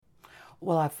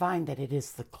Well, I find that it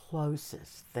is the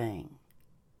closest thing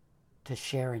to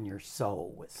sharing your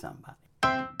soul with somebody.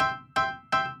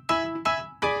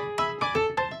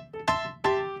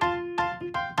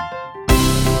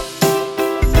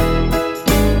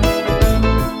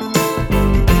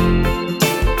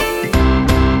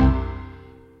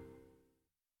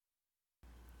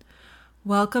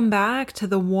 Welcome back to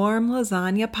the Warm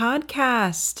Lasagna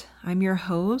Podcast. I'm your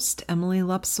host, Emily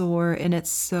Lupsor, and it's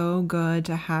so good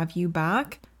to have you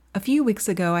back. A few weeks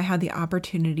ago, I had the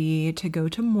opportunity to go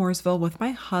to Mooresville with my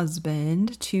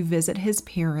husband to visit his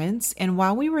parents, and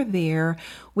while we were there,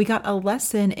 we got a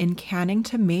lesson in canning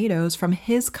tomatoes from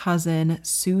his cousin,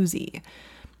 Susie.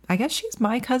 I guess she's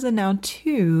my cousin now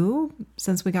too,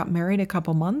 since we got married a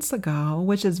couple months ago,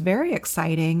 which is very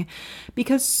exciting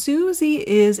because Susie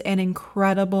is an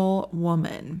incredible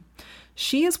woman.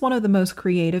 She is one of the most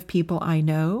creative people I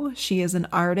know. She is an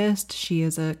artist. She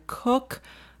is a cook,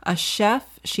 a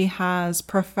chef. She has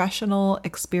professional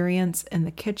experience in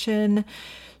the kitchen.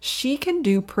 She can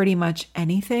do pretty much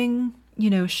anything. You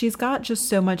know, she's got just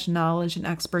so much knowledge and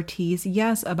expertise,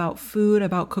 yes, about food,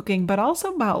 about cooking, but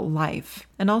also about life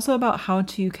and also about how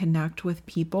to connect with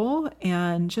people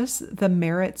and just the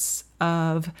merits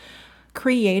of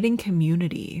creating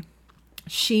community.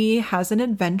 She has an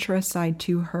adventurous side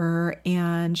to her,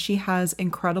 and she has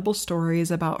incredible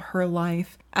stories about her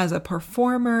life as a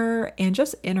performer and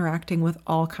just interacting with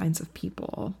all kinds of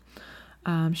people.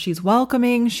 She's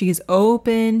welcoming, she's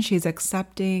open, she's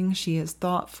accepting, she is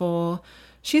thoughtful.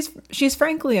 She's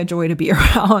frankly a joy to be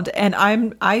around, and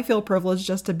I feel privileged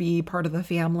just to be part of the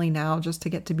family now, just to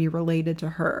get to be related to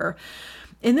her.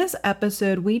 In this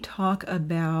episode, we talk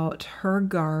about her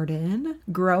garden,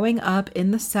 growing up in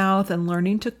the South and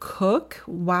learning to cook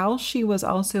while she was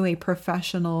also a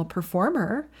professional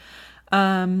performer.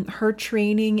 Her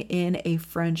training in a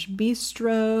French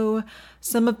bistro,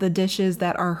 some of the dishes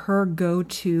that are her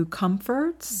go-to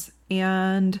comforts,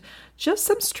 and just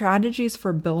some strategies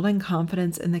for building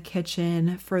confidence in the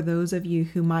kitchen for those of you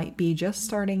who might be just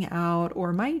starting out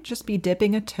or might just be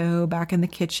dipping a toe back in the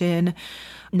kitchen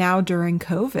now during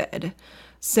COVID.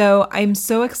 So I'm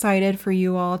so excited for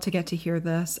you all to get to hear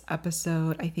this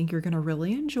episode. I think you're going to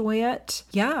really enjoy it.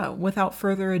 Yeah, without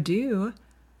further ado,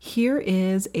 here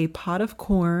is a pot of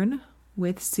corn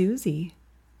with Susie.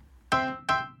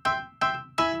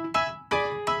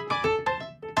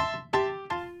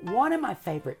 One of my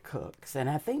favorite cooks, and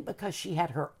I think because she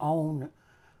had her own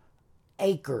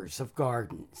acres of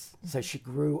gardens, so she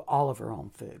grew all of her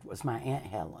own food, was my Aunt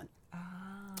Helen.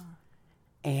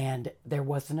 And there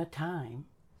wasn't a time,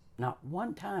 not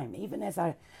one time, even as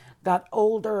I got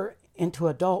older into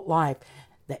adult life,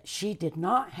 that she did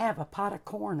not have a pot of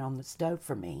corn on the stove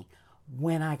for me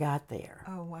when I got there.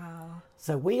 Oh, wow.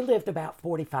 So we lived about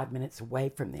 45 minutes away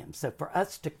from them. So for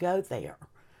us to go there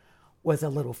was a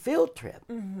little field trip.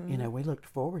 Mm-hmm. You know, we looked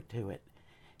forward to it.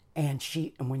 And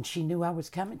when she knew I was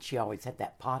coming, she always had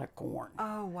that pot of corn.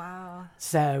 Oh, wow.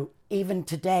 So even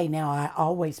today, now I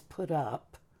always put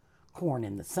up corn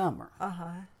in the summer.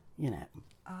 Uh-huh. You know.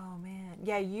 Oh, man.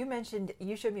 Yeah,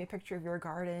 you showed me a picture of your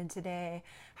garden today.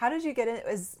 How did you get it?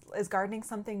 Is gardening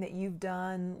something that you've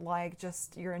done like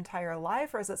just your entire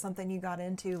life, or is it something you got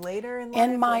into later in life?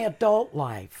 In my adult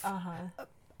life.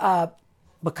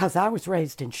 Because I was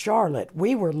raised in Charlotte,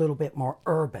 we were a little bit more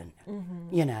urban,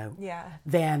 you know,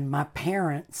 than my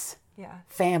parents'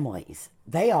 families.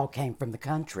 They all came from the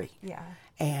country. Yeah.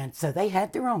 And so they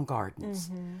had their own gardens.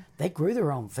 Mm-hmm. They grew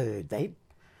their own food. They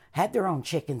had their own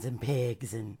chickens and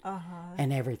pigs and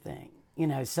everything, you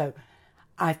know. So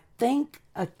I think,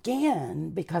 again,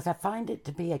 because I find it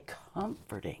to be a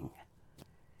comforting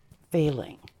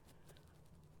feeling,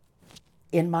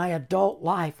 in my adult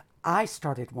life, I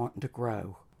started wanting to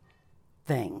grow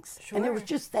things. Sure. And it was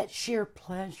just that sheer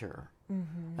pleasure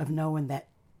of knowing that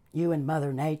you and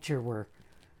Mother Nature were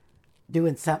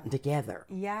doing something together.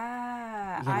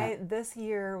 Yeah. You know? This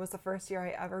year was the first year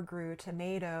I ever grew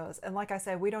tomatoes. And like I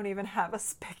said, we don't even have a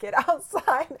spigot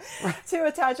outside to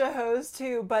attach a hose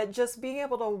to, but just being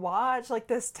able to watch like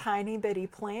this tiny bitty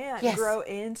plant grow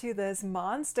into this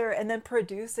monster and then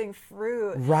producing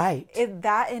fruit. Right.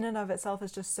 That in and of itself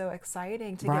is just so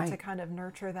exciting to get to kind of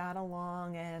nurture that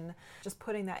along and just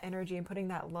putting that energy and putting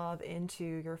that love into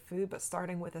your food, but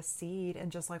starting with a seed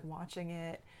and just like watching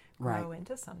it grow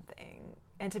into something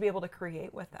and to be able to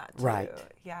create with that too. Right.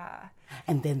 Yeah.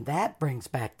 And then that brings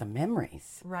back the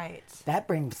memories. Right. That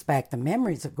brings back the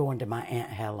memories of going to my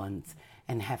Aunt Helen's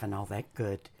and having all that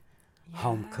good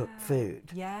home-cooked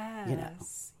food. Yes. You know.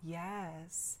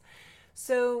 Yes.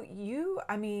 So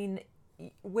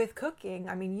with cooking,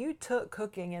 I mean, you took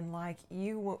cooking and like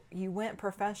you went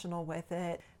professional with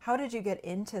it. How did you get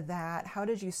into that? How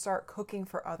did you start cooking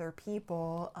for other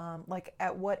people? Like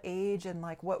at what age and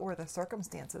like what were the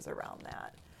circumstances around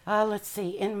that? Let's see.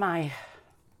 In my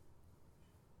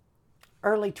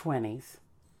early 20s,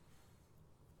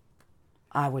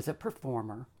 I was a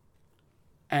performer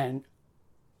and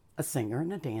a singer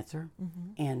and a dancer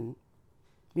in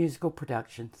musical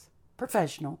productions,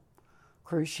 professional,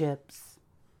 cruise ships,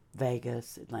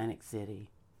 Vegas, Atlantic City,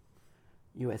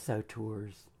 USO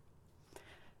tours.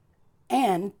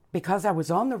 And because I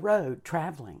was on the road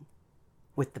traveling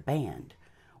with the band,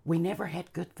 we never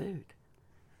had good food.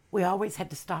 We always had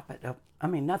to stop at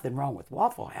nothing wrong with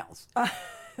Waffle House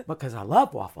because I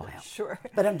love Waffle House. Sure.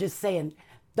 But I'm just saying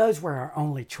those were our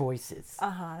only choices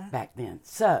back then.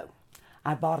 So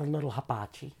I bought a little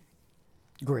hibachi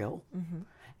grill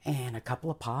and a couple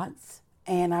of pots,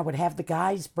 and I would have the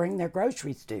guys bring their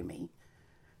groceries to me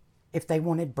if they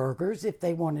wanted burgers, if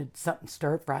they wanted something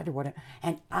stir-fried or whatever,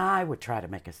 and I would try to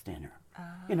make us dinner.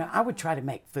 I would try to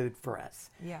make food for us.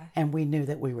 Yeah. And we knew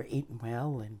that we were eating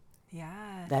well and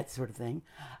that sort of thing.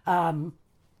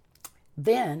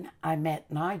 Then I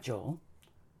met Nigel,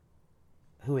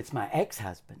 who is my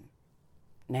ex-husband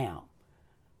now.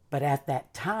 But at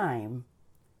that time,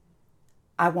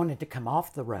 I wanted to come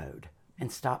off the road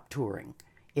and stop touring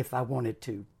if I wanted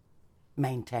to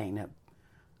maintain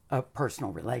a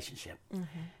personal relationship.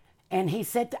 And he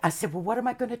said, I said, well, what am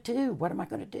I going to do? What am I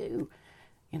going to do?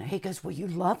 He goes, well, you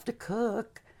love to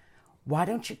cook. Why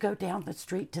don't you go down the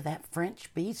street to that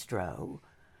French bistro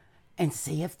and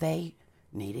see if they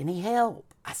need any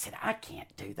help? I said, I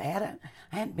can't do that.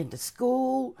 I hadn't been to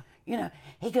school.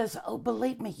 He goes, oh,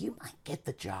 believe me, you might get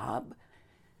the job.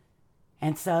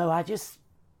 And so I just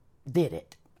did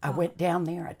it. I went down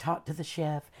there, I talked to the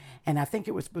chef, and I think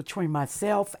it was between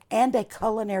myself and a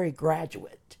culinary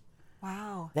graduate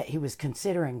that he was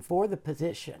considering for the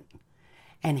position.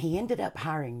 And he ended up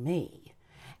hiring me.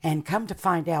 And come to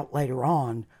find out later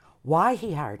on why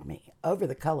he hired me over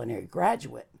the culinary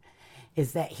graduate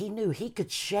is that he knew he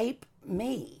could shape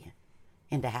me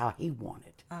into how he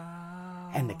wanted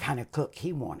and the kind of cook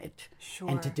he wanted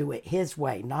and to do it his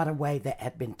way, not a way that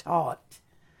had been taught.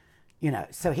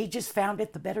 So he just found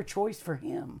it the better choice for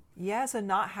him. Yeah, so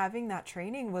not having that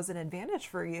training was an advantage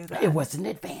for you then. It was an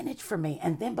advantage for me.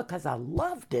 And then because I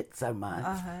loved it so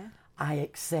much, I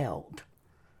excelled.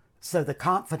 So the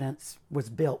confidence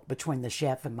was built between the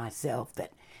chef and myself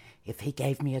that if he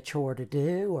gave me a chore to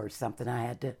do or something I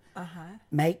had to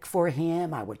make for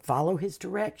him, I would follow his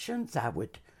directions. I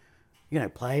would,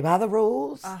 play by the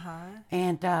rules.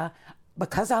 And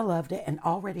because I loved it and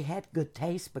already had good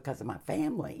taste because of my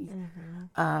family,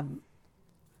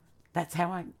 that's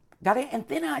how I got it. And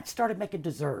then I started making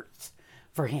desserts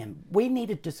for him. We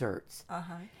needed desserts.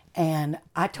 And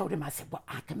I told him, I said, well,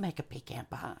 I can make a pecan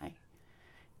pie.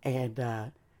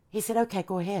 And he said, okay,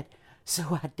 go ahead.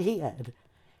 So I did.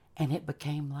 And it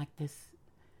became like this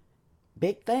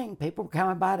big thing. People were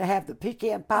coming by to have the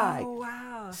pecan pie. Oh,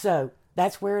 wow. So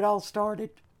that's where it all started.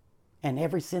 And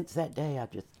ever since that day, I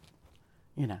just,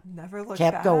 never looked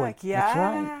kept back. going. Yeah. That's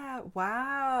right.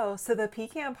 Wow. So the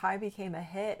pecan pie became a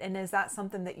hit. And is that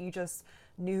something that you just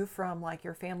knew from like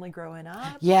your family growing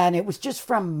up? Yeah, and it was just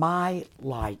from my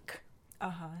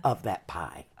of that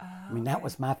pie. That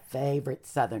was my favorite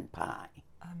Southern pie.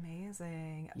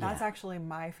 Amazing. That's actually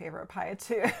my favorite pie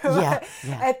too. Yeah.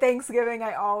 At Thanksgiving,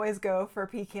 I always go for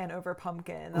pecan over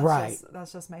pumpkin.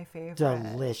 That's just my favorite.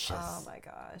 Delicious. Oh my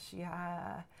gosh.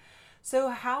 Yeah. So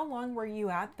how long were you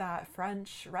at that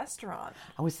French restaurant?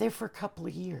 I was there for a couple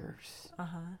of years.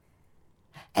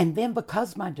 And then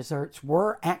because my desserts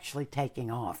were actually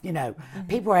taking off,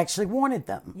 people actually wanted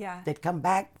them. Yeah. They'd come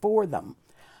back for them.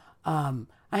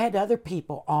 I had other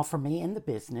people offer me in the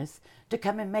business to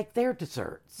come and make their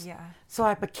desserts. Yeah. So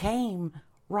I became,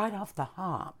 right off the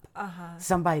hop,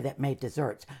 somebody that made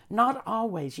desserts. Not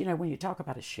always, when you talk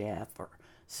about a chef or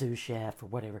sous chef or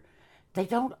whatever, they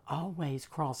don't always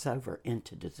cross over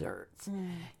into desserts.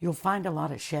 You'll find a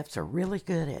lot of chefs are really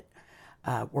good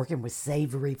at working with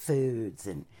savory foods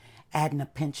and adding a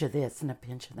pinch of this and a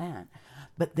pinch of that.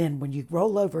 But then when you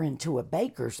roll over into a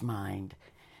baker's mind,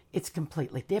 it's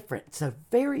completely different. So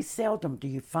very seldom do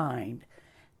you find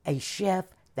a chef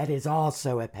that is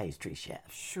also a pastry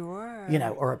chef. Sure.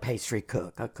 Or a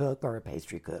cook or a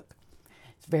pastry cook.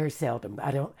 It's very seldom.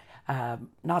 I don't,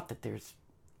 not that there's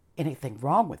anything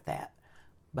wrong with that,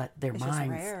 but their minds. Just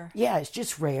rare. Yeah, it's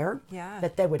just rare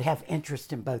that they would have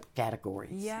interest in both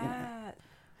categories. Yeah.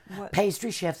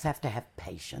 Pastry chefs have to have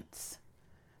patience.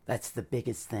 That's the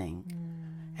biggest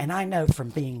thing. And I know from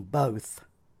being both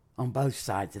on both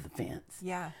sides of the fence.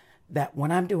 Yeah. That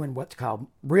when I'm doing what's called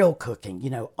real cooking,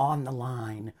 on the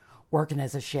line, working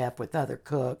as a chef with other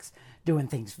cooks, doing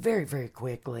things very, very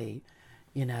quickly,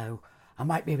 I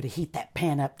might be able to heat that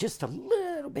pan up just a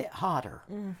little bit hotter,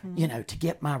 to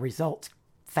get my results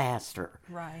faster.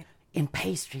 Right. In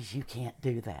pastries, you can't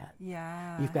do that.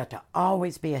 Yeah. You've got to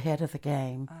always be ahead of the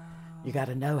game. You got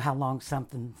to know how long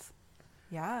something's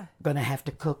going to have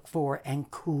to cook for and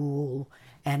cool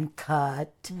and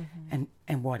cut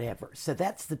and whatever. So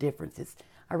that's the difference.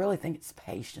 I really think it's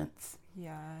patience.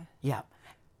 Yeah. Yeah.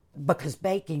 Because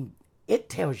baking, it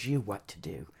tells you what to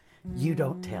do. You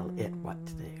don't tell it what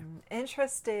to do.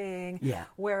 Interesting. Yeah.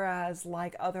 Whereas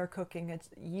like other cooking,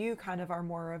 you kind of are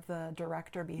more of the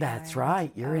director behind. That's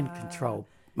right. You're in control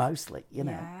mostly,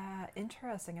 Yeah.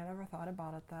 Interesting. I never thought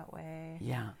about it that way.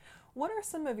 Yeah. What are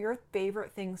some of your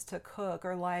favorite things to cook,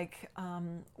 or like,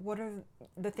 what are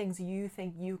the things you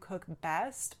think you cook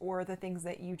best, or the things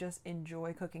that you just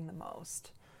enjoy cooking the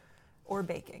most, or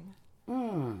baking?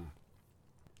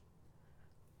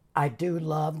 I do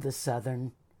love the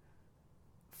Southern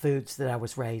foods that I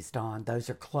was raised on. Those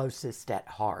are closest at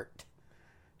heart.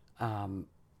 And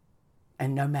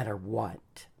no matter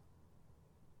what,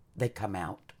 they come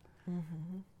out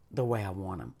the way I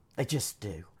want them. They just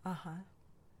do.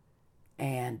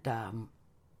 And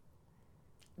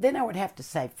then I would have to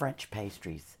say French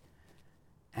pastries.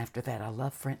 After that, I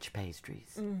love French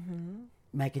pastries.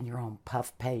 Making your own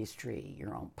puff pastry,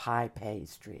 your own pie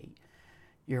pastry,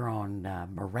 your own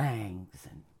meringues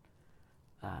and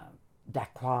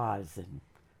dacquoise and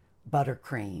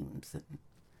buttercreams and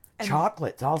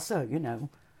chocolates. Also,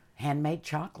 handmade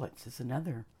chocolates is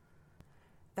another.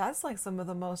 That's like some of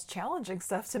the most challenging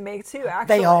stuff to make too,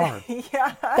 actually. They are.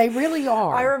 Yeah. They really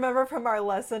are. I remember from our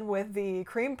lesson with the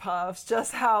cream puffs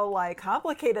just how like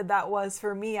complicated that was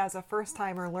for me as a first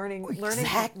timer learning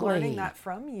that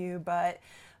from you. But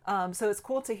so it's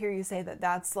cool to hear you say that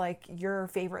that's like your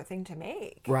favorite thing to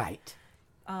make. Right.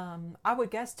 I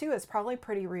would guess too, it's probably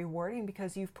pretty rewarding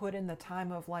because you've put in the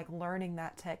time of like learning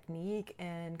that technique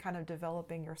and kind of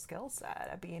developing your skill set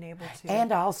at being able to.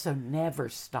 And I also never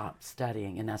stopped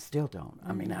studying, and I still don't.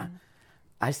 I mean,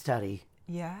 I study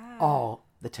all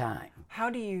the time. How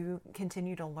do you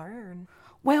continue to learn?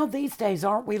 Well, these days,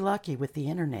 aren't we lucky with the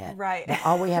internet? Right. That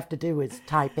all we have to do is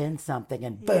type in something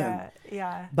and boom.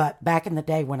 Yeah. But back in the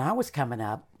day when I was coming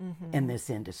up in this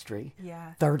industry,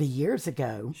 30 years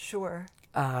ago, Sure.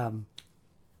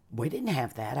 We didn't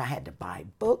have that. I had to buy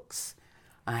books.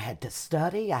 I had to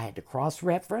study. I had to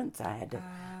cross-reference. I had to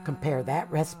compare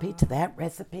that recipe to that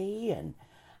recipe. And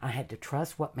I had to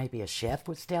trust what maybe a chef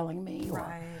was telling me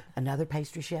or another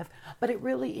pastry chef. But it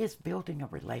really is building a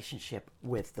relationship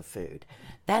with the food.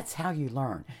 That's how you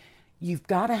learn. You've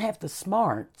got to have the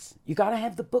smarts. You got to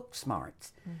have the book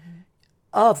smarts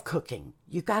of cooking.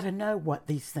 You got to know what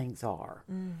these things are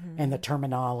and the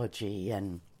terminology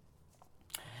and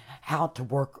how to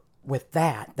work with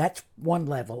that. That's one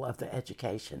level of the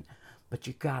education, but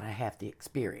you got to have the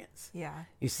experience. Yeah.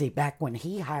 You see, back when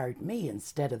he hired me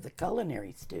instead of the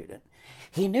culinary student,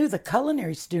 he knew the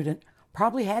culinary student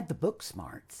probably had the book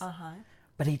smarts,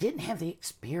 but he didn't have the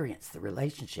experience, the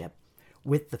relationship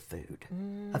with the food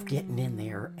of getting in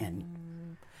there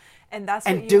and that's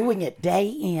and doing it day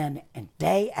in and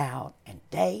day out and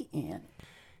day in.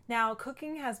 Now,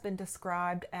 cooking has been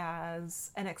described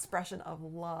as an expression of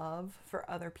love for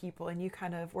other people, and you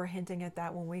kind of were hinting at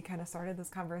that when we kind of started this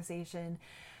conversation.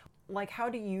 Like, how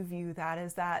do you view that?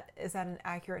 Is that an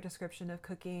accurate description of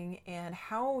cooking, and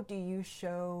how do you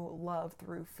show love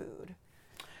through food?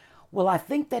 Well, I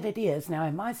think that it is. Now,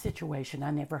 in my situation,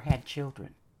 I never had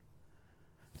children.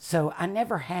 So I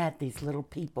never had these little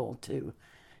people to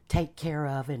take care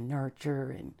of and nurture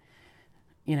and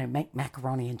make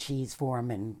macaroni and cheese for them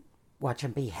and watch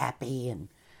them be happy. And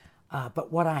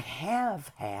but what I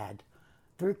have had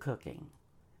through cooking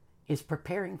is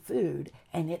preparing food,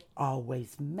 and it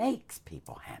always makes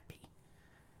people happy.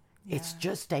 Yeah. It's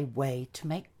just a way to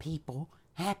make people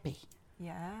happy.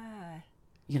 Yeah.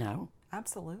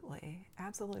 Absolutely.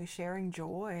 Sharing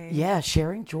joy. Yeah,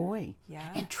 sharing joy.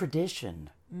 Yeah. And tradition.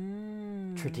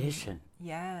 Tradition.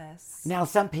 Yes. Now,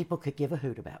 some people could give a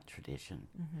hoot about tradition,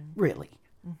 really.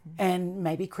 And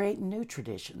maybe create new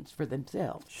traditions for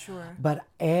themselves. Sure. But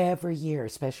every year,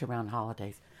 especially around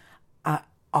holidays, I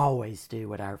always do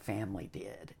what our family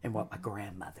did and what my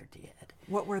grandmother did.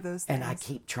 What were those things? And I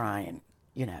keep trying,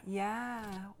 Yeah.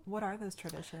 What are those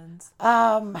traditions?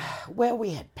 Well, we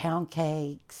had pound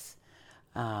cakes,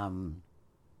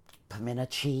 pimento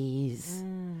cheese.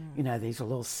 These are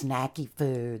little snacky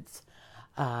foods.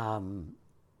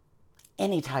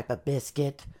 any type of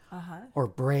biscuit or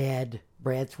bread.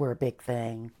 Breads were a big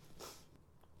thing.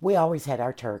 We always had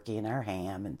our turkey and our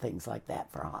ham and things like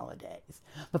that for holidays.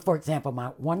 But for example, my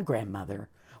one grandmother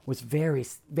was very,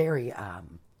 very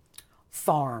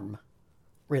farm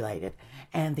related.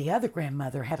 And the other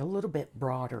grandmother had a little bit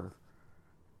broader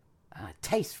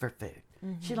taste for food.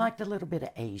 She liked a little bit of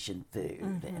Asian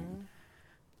food and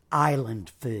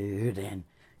island food and,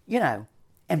 you know,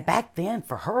 and back then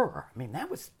for her, I mean, that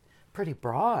was pretty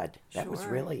broad. That was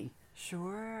really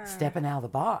stepping out of the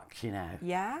box, you know.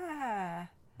 Yeah.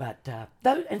 But,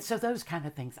 so those kind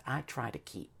of things I try to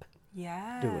keep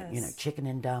doing, you know, chicken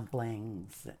and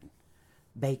dumplings and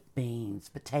baked beans,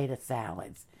 potato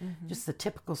salads, just the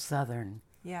typical Southern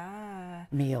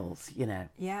meals, you know.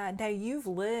 Yeah. Now, you've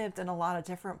lived in a lot of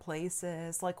different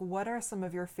places. Like, what are some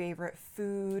of your favorite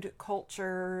food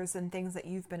cultures and things that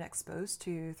you've been exposed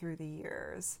to through the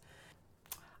years?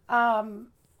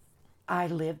 I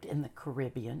lived in the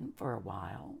Caribbean for a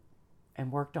while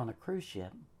and worked on a cruise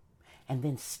ship and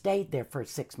then stayed there for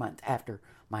 6 months after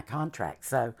my contract.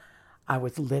 So I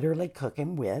was literally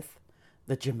cooking with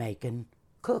the Jamaican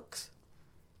cooks,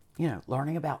 you know,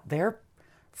 learning about their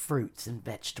fruits and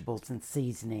vegetables and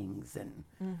seasonings and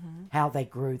how they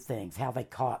grew things, how they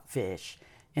caught fish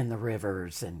in the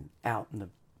rivers and out in the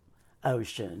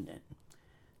ocean, and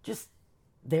just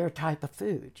their type of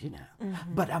food, you know.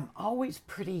 But I'm always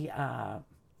pretty, I'm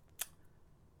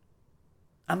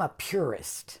a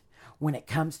purist when it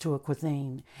comes to a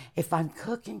cuisine. If I'm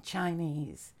cooking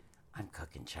Chinese, I'm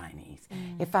cooking Chinese.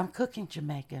 If I'm cooking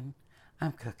Jamaican,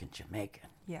 I'm cooking Jamaican.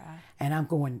 Yeah. And I'm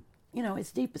going, you know,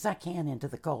 as deep as I can into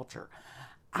the culture.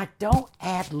 I don't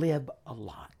ad-lib a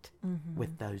lot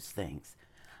with those things.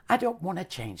 I don't want to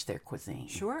change their cuisine.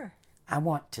 Sure. I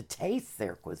want to taste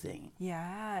their cuisine.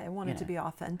 Yeah, I want it to be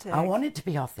authentic. I want it to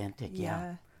be authentic,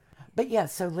 yeah. But yeah,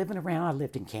 so living around, I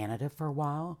lived in Canada for a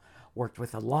while, worked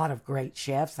with a lot of great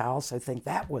chefs. I also think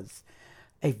that was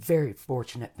a very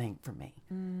fortunate thing for me.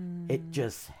 It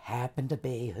just happened to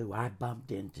be who I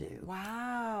bumped into.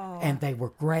 Wow. And they were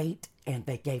great, and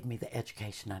they gave me the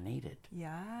education I needed.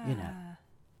 Yeah. You know,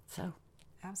 so.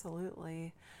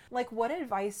 Absolutely. Like, what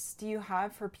advice do you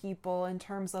have for people in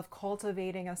terms of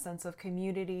cultivating a sense of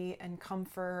community and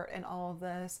comfort and all of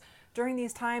this during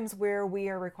these times where we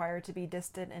are required to be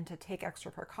distant and to take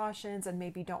extra precautions and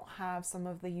maybe don't have some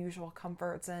of the usual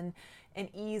comforts and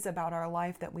ease about our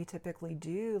life that we typically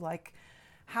do? Like,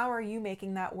 how are you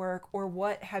making that work, or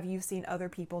what have you seen other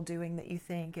people doing that you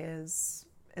think is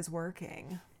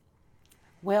working?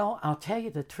 Well, I'll tell you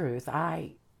the truth.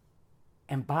 I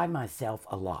am by myself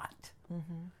a lot,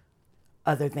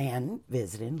 other than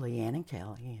visiting Leanne and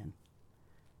Kelly and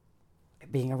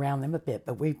being around them a bit.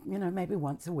 But we, you know, maybe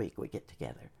once a week we get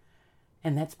together.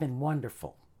 And that's been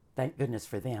wonderful. Thank goodness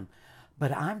for them.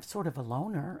 But I'm sort of a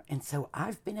loner, and so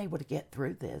I've been able to get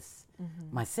through this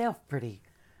myself pretty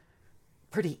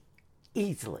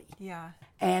easily. Yeah.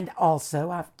 And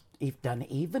also I've done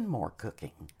even more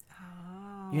cooking.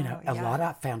 You know,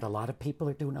 I found a lot of people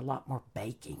are doing a lot more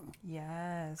baking.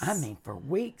 Yes. I mean, for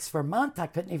weeks, for months, I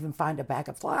couldn't even find a bag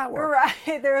of flour.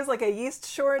 Right. There was like a yeast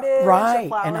shortage. Right.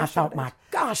 And I thought, my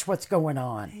gosh, what's going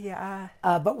on? Yeah.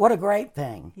 But what a great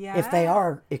thing. Yeah. If they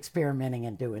are experimenting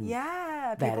and doing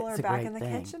that. People are back in the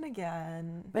kitchen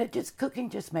again. But cooking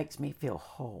just makes me feel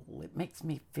whole. It makes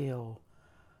me feel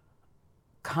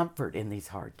comfort in these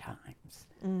hard times.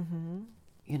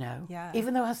 You know,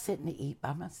 even though I sit and eat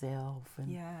by myself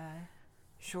and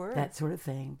that sort of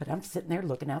thing. But I'm sitting there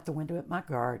looking out the window at my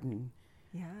garden.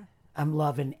 Yeah. I'm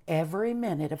loving every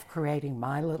minute of creating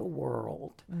my little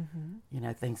world. You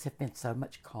know, things have been so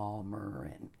much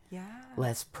calmer and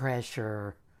less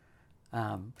pressure.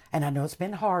 And I know it's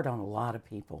been hard on a lot of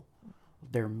people.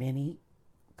 There are many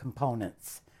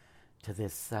components to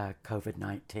this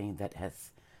COVID-19 that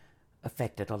has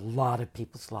affected a lot of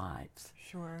people's lives.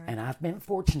 Sure. And I've been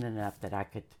fortunate enough that I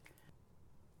could,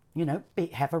 you know,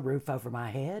 have a roof over my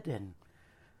head and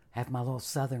have my little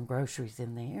Southern groceries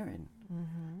in there and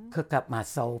cook up my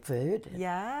soul food.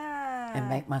 And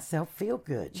make myself feel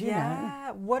good, you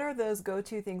know. What are those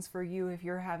go-to things for you if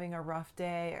you're having a rough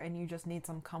day and you just need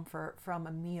some comfort from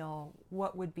a meal?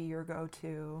 What would be your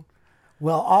go-to?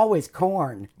 Well, always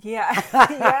corn. Yeah.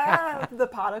 The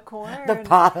pot of corn. The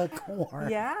pot of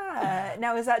corn. Yeah.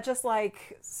 Now, is that just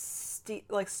like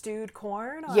stewed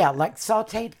corn? Yeah, like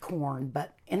sauteed corn,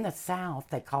 but in the South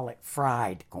they call it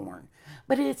fried corn.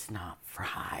 But it's not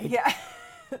fried. Yeah.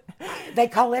 They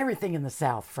call everything in the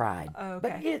South fried. Okay.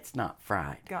 But it's not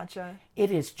fried. Gotcha.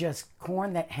 It is just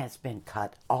corn that has been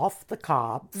cut off the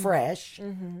cob, fresh,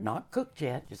 not cooked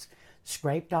yet, just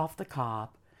scraped off the cob,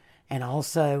 and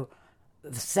also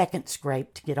the second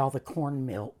scrape to get all the corn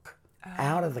milk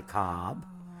out of the cob.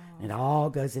 And it all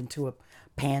goes into a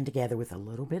pan together with a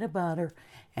little bit of butter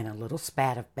and a little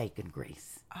spat of bacon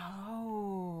grease.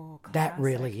 Oh, classic. That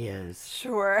really is.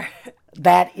 Sure.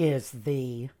 That is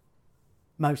the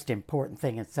most important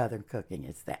thing in Southern cooking,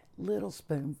 is that little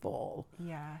spoonful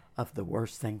of the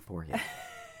worst thing for you.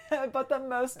 But the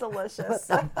most delicious.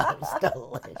 The most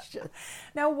delicious.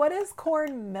 Now, what is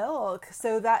corn milk?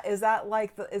 So is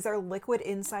there liquid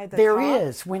inside the There cob?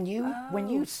 is. When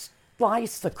you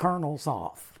slice the kernels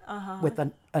off with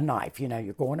a knife,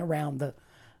 you're going around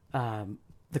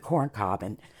the corn cob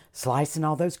and slicing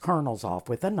all those kernels off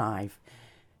with a knife.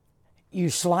 You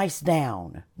slice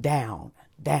down, down,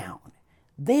 down.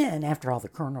 Then, after all the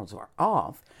kernels are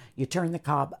off, you turn the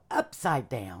cob upside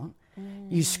down.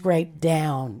 You scrape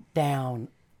down, down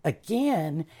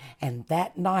again, and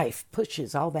that knife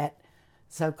pushes all that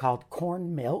so-called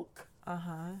corn milk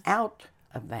out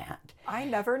of that. I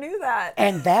never knew that.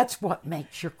 And that's what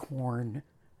makes your corn,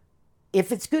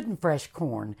 if it's good and fresh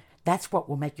corn, that's what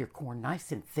will make your corn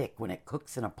nice and thick when it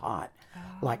cooks in a pot,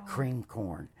 like cream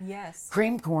corn. Yes.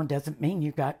 Cream corn doesn't mean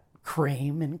you got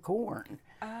cream and corn.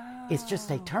 It's just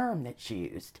a term that's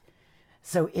used.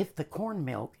 So if the corn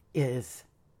milk is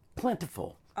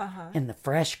plentiful in the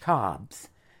fresh cobs,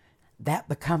 that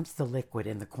becomes the liquid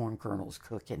and the corn kernels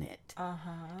cook in it.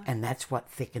 And that's what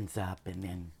thickens up, and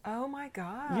then, oh my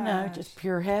God. just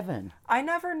pure heaven. I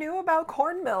never knew about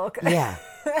corn milk. Yeah.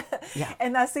 Yeah.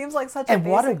 And that seems like such And a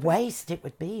what a basic... waste it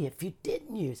would be if you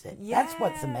didn't use it. That's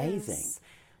what's amazing.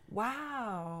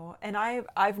 Wow. And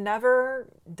I've never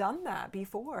done that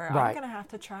before. I'm Right. going to have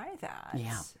to try that.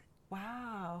 Yeah.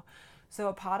 Wow. So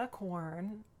a pot of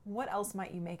corn. What else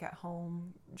might you make at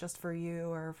home just for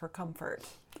you or for comfort?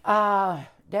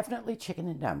 Definitely chicken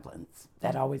and dumplings.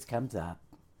 That always comes up.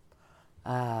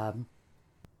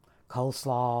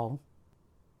 Coleslaw,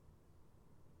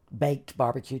 baked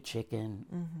barbecue chicken,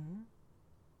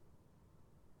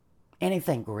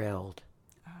 anything grilled.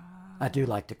 I do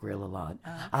like to grill a lot.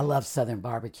 I love Southern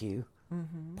barbecue,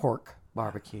 pork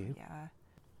barbecue. Yeah.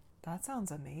 That sounds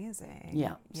amazing.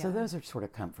 Yeah, so those are sort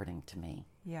of comforting to me.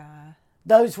 Yeah.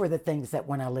 Those were the things that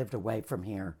when I lived away from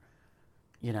here,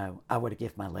 I would have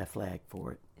given my left leg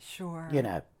for it. Sure.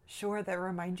 Sure, that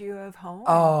remind you of home?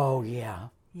 Oh, yeah.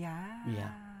 Yeah. Yeah.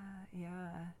 Yeah.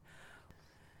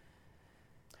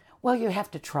 Well, you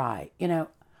have to try.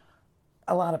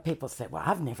 A lot of people say, well,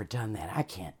 I've never done that. I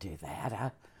can't do that.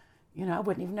 I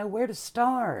wouldn't even know where to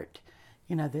start.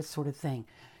 This sort of thing.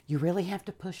 You really have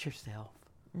to push yourself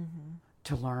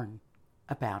to learn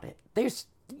about it.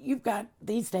 You've got,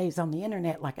 these days on the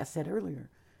internet, like I said earlier,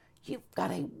 you've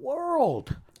got a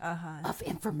world of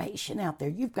information out there.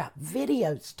 You've got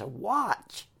videos to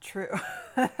watch. True.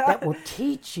 that will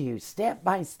teach you step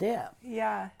by step.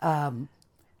 Yeah.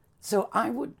 So I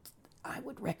would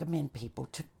recommend people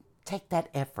to take that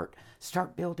effort,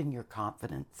 start building your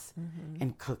confidence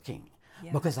in cooking,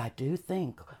 because I do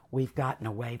think we've gotten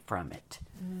away from it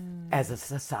as a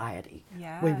society.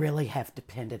 Yeah. We really have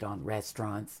depended on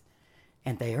restaurants,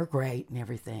 and they are great and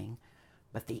everything,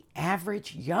 but the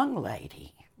average young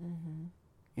lady,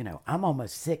 I'm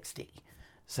almost 60,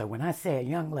 so when I say a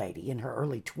young lady in her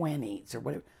early 20s or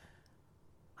whatever,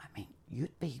 I mean,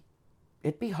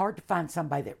 it'd be hard to find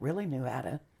somebody that really knew how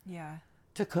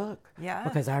to cook. Yeah.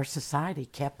 Because our society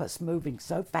kept us moving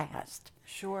so fast.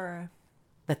 Sure.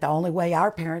 That the only way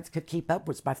our parents could keep up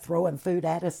was by throwing food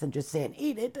at us and just saying,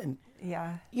 eat it. And,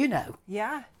 Yeah.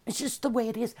 it's just the way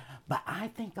it is. But I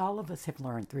think all of us have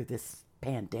learned through this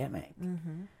pandemic.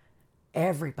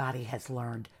 Everybody has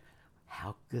learned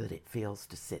how good it feels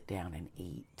to sit down and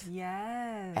eat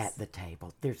Yes. at the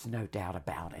table. There's no doubt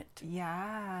about it.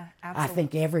 Yeah. I Absolutely.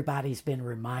 think everybody's been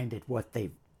reminded what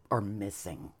they are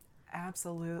missing.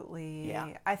 Absolutely.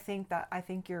 Yeah. I think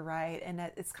you're right. And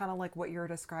it's kind of like what you're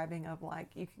describing of like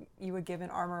you would give an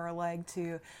arm or a leg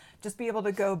to just be able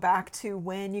to go back to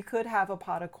when you could have a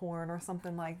pot of corn or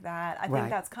something like that. I think Right.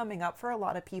 that's coming up for a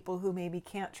lot of people who maybe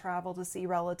can't travel to see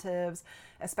relatives,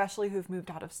 especially who've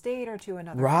moved out of state or to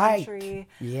another Right. country.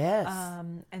 Yes.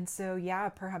 And so,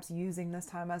 perhaps using this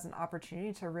time as an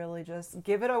opportunity to really just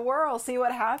give it a whirl, see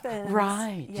what happens.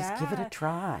 Right. Just give it a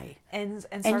try. And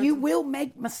And you will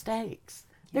make mistakes.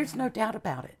 There's no doubt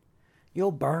about it.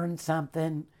 You'll burn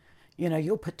something.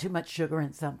 You'll put too much sugar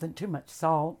in something, too much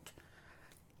salt.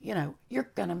 You're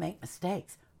going to make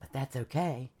mistakes, but that's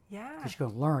okay. Yeah. Because you're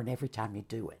going to learn every time you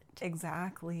do it.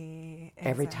 Exactly.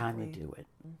 Every time you do it.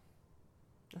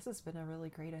 This has been a really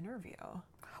great interview.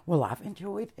 Well, I've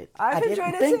enjoyed it. I've I enjoyed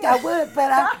didn't it think too. I would,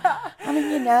 but at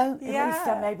least I'm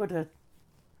Yeah. able to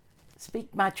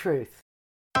speak my truth.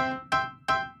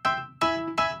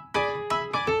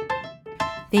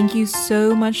 Thank you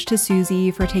so much to Susie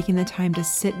for taking the time to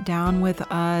sit down with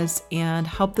us and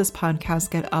help this podcast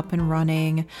get up and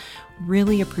running.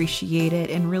 Really appreciate it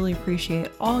and really appreciate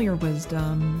all your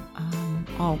wisdom,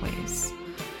 always.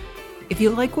 If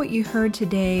you like what you heard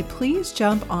today, please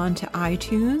jump onto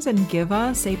iTunes and give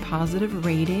us a positive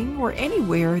rating, or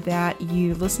anywhere that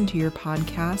you listen to your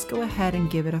podcast, go ahead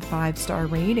and give it a 5-star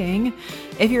rating.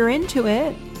 If you're into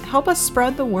it, help us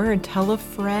spread the word. Tell a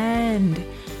friend.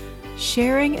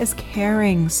 Sharing is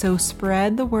caring, so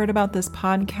spread the word about this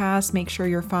podcast. Make sure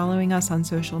you're following us on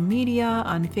social media,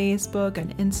 on Facebook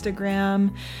and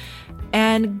Instagram,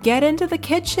 and get into the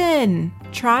kitchen.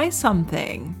 Try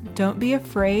something. Don't be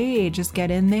afraid. Just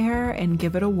get in there and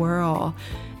give it a whirl.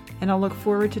 And I'll look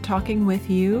forward to talking with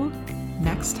you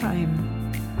next time.